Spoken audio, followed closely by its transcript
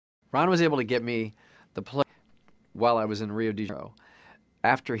Ron was able to get me the play while I was in Rio de Janeiro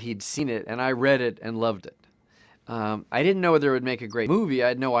after he'd seen it, and I read it and loved it. I didn't know whether it would make a great movie. I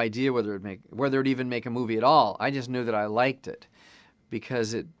had no idea whether it'd even make a movie at all. I just knew that I liked it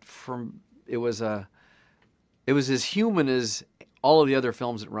because it was as human as all of the other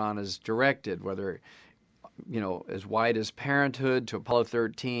films that Ron has directed, whether as wide as Parenthood to Apollo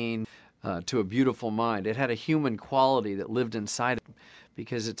 13 to A Beautiful Mind. It had a human quality that lived inside it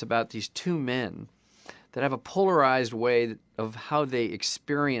because it's about these two men that have a polarized way of how they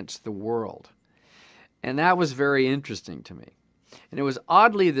experience the world. And that was very interesting to me. And it was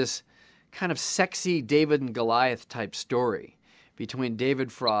oddly this kind of sexy David and Goliath type story between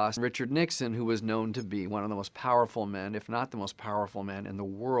David Frost and Richard Nixon, who was known to be one of the most powerful men, if not the most powerful man in the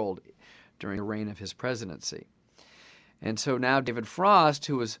world during the reign of his presidency. And so now David Frost,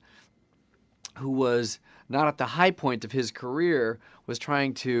 who was not at the high point of his career, was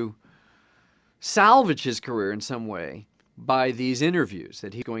trying to salvage his career in some way by these interviews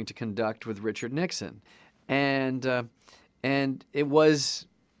that he's going to conduct with Richard Nixon. And it was,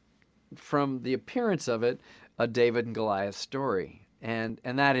 from the appearance of it, a David and Goliath story. And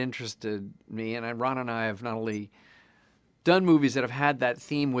that interested me. And Ron and I have not only done movies that have had that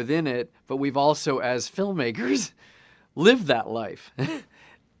theme within it, but we've also, as filmmakers, lived that life.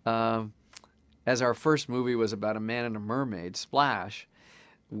 As our first movie was about a man and a mermaid, Splash,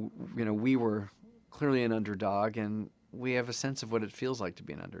 we were clearly an underdog, and we have a sense of what it feels like to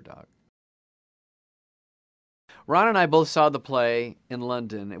be an underdog. Ron and I both saw the play in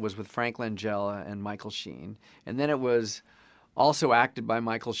London. It was with Frank Langella and Michael Sheen. And then it was also acted by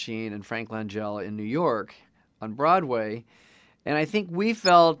Michael Sheen and Frank Langella in New York on Broadway. And I think we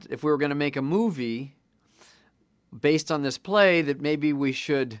felt if we were going to make a movie based on this play that maybe we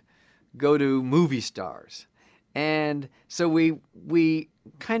should go to movie stars. And so we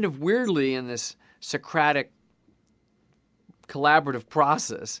kind of weirdly, in this Socratic collaborative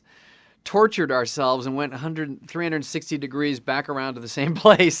process, tortured ourselves and went 360 degrees back around to the same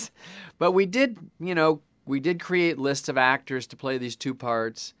place. But we did create lists of actors to play these two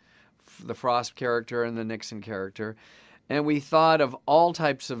parts, the Frost character and the Nixon character. And we thought of all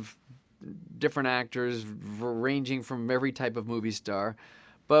types of different actors ranging from every type of movie star.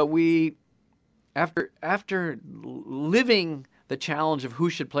 But after living the challenge of who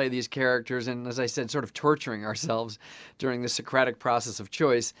should play these characters, and as I said, sort of torturing ourselves during the Socratic process of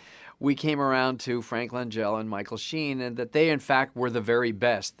choice, we came around to Frank Langella and Michael Sheen, and that they, in fact, were the very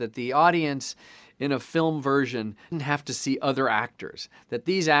best, that the audience in a film version didn't have to see other actors, that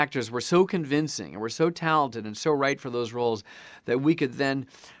these actors were so convincing and were so talented and so right for those roles that we could then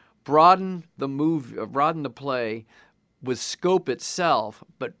broaden the play with scope itself,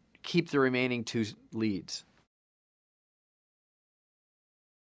 but keep the remaining two leads.